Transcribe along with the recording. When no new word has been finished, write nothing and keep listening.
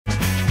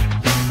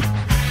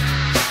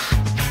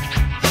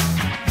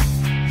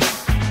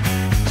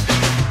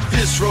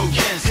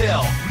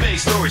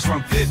stories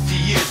from 50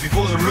 years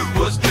before the route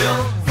was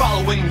built.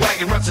 Following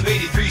wagon ruts of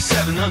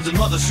 83.7, nuns and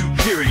Mother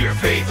Superior,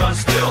 faith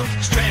unspilled.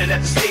 Stranded at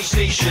the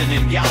station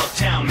in Gallup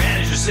Town.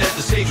 Manager said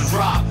the stage was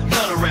robbed,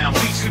 none around.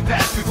 Weeks could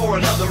pass before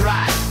another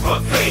ride, but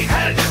faith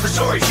had a different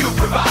story to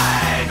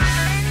provide.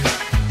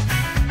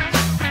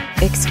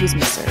 Excuse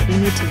me, sir. We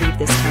need to leave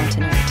this town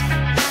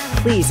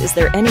tonight. Please, is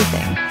there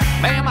anything?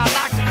 Ma'am, I'd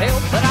like to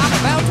help, but I'm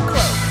about to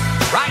close.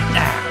 Right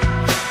now.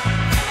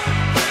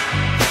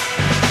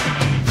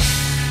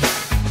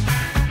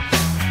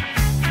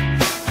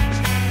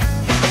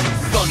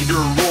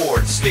 Thunder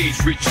roared, stage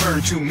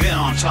returned, two men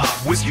on top,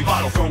 whiskey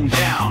bottle thrown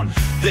down.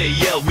 They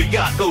yelled, we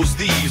got those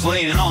thieves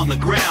laying on the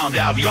ground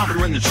out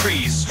yonder in the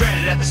trees.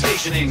 Stranded at the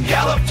station in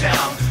Gallup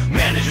Town.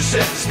 Manager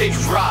said the stage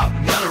was robbed,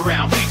 none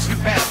around. Weeks could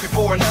pass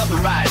before another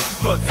ride,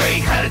 but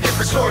fate had a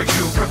different story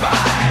to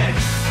provide.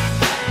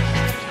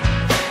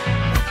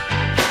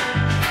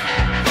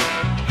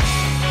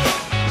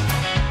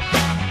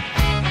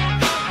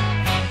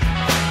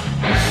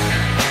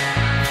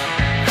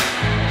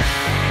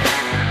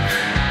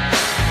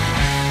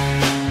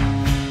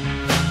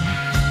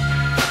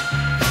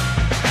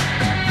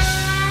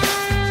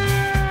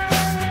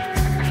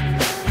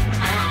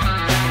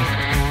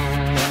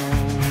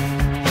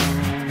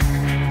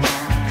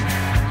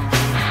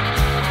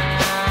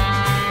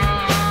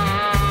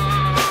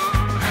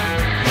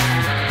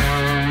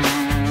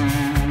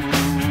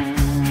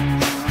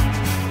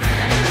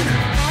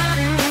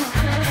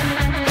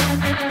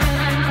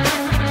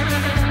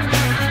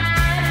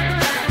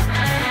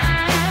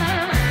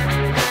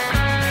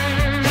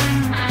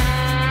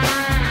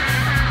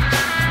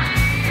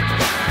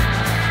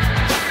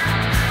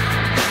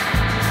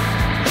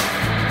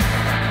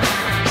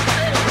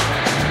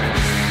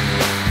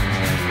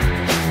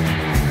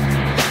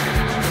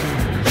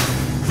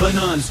 The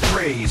nuns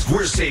praise,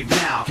 we're safe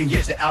now, can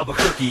get to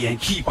Albuquerque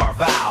and keep our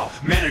vow.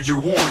 Manager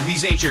warned,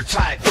 these ain't your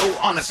type, go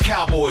honest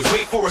cowboys,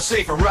 wait for a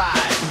safer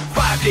ride.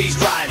 5 days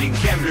riding,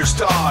 camera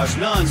stars,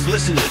 nuns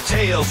listen to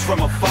tales from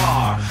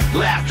afar.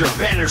 Laughter,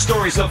 banner,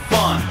 stories of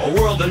fun,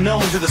 a world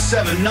unknown to the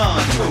 7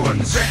 nuns who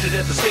were stranded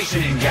at the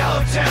station in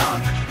Gallup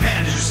Town.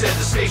 Manager said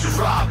the stage was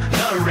robbed,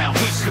 none around,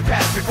 weeks could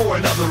pass before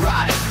another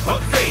ride, but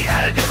fate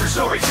had a different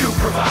story to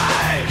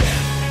provide.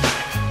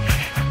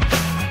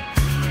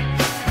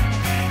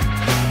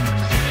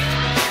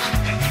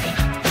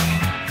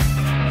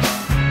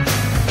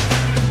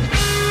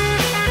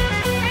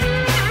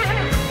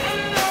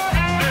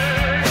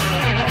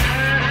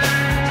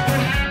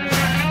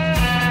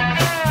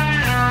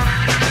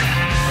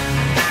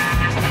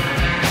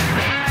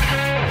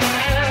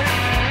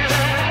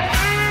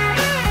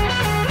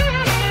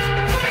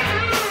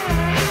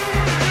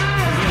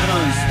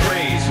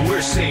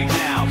 Safe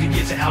now, can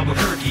get to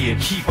Albuquerque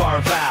and keep our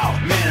vow.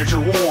 Manager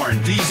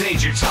warned, these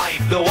ain't your type,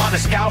 though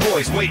honest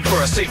cowboys wait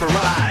for a safer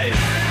ride.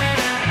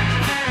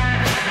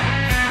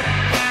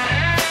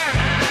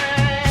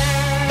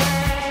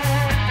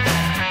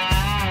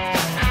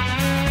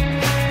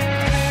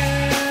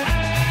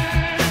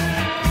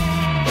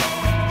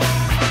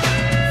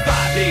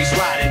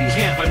 Riding,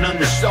 camping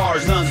under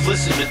stars, nuns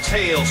listen to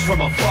tales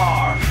from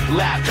afar.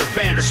 Laughter,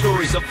 banter,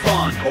 stories of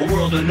fun, a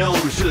world unknown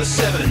to the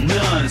 7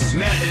 nuns.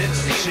 Managed at the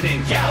station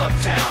in Gallup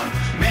Town.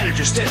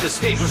 Manager said the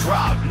stage was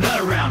robbed,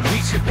 none around.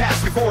 Weeks could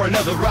pass before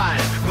another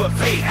ride, but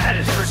fate had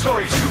a different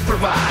story to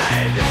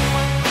provide.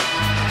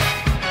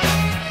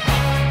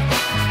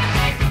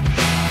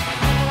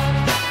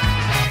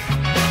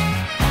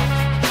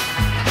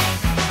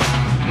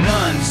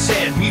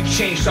 Said we've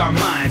changed our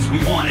minds, we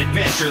want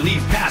adventure,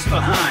 leave past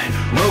behind.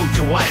 Road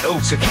to White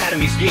Oaks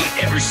Academy's gate,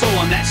 every soul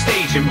on that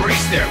stage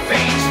embrace their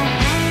fate.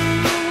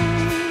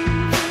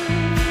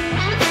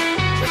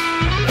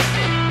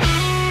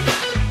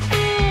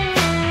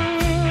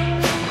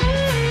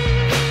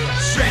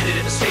 Stranded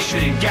at the station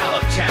in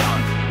Gallup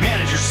Town.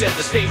 Manager said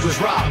the stage was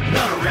robbed,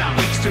 none around.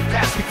 Weeks to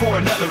pass before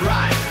another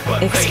ride, but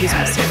fate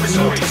had a different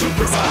story to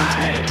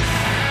provide.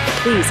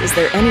 Please, is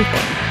there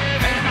anything?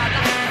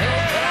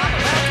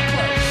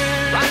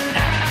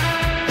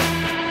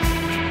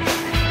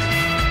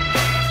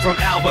 From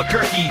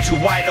Albuquerque to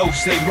White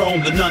Oaks they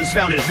roamed, the nuns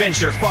found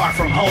adventure far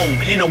from home.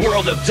 In a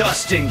world of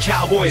dust and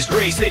cowboys'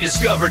 grace, they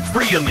discovered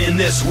freedom in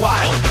this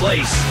wild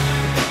place.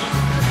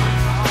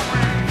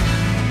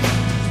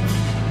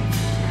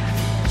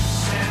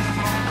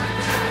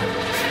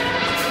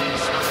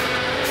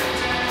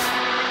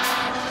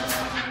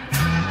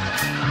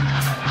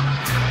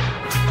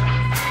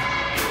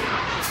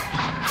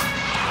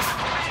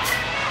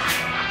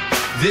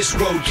 This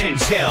road can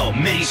tell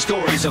many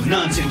stories of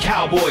nuns and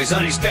cowboys,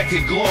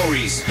 unexpected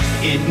glories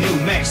in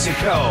New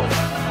Mexico.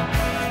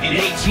 In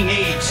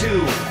 1882,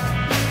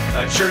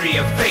 a journey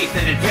of faith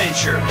and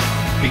adventure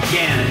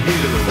began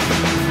anew.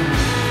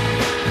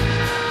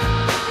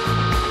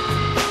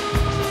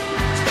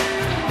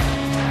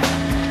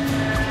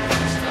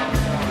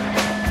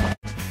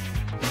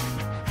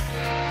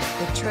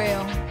 The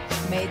trail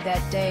made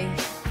that day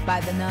by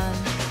the nun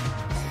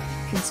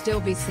can still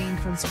be seen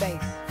from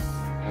space.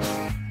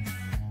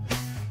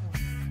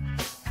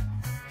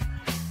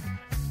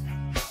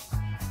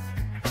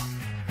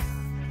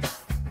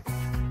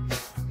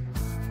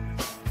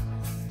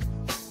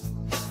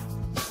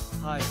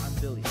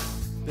 Billy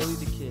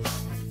the Kid.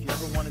 If you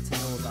ever wanted to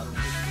know about the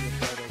history of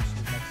White Oaks,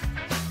 New Mexico,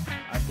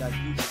 I've got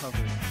you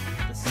covered.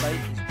 The site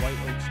is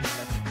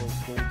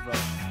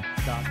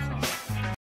whiteoaksnewmexicogoldrush.com.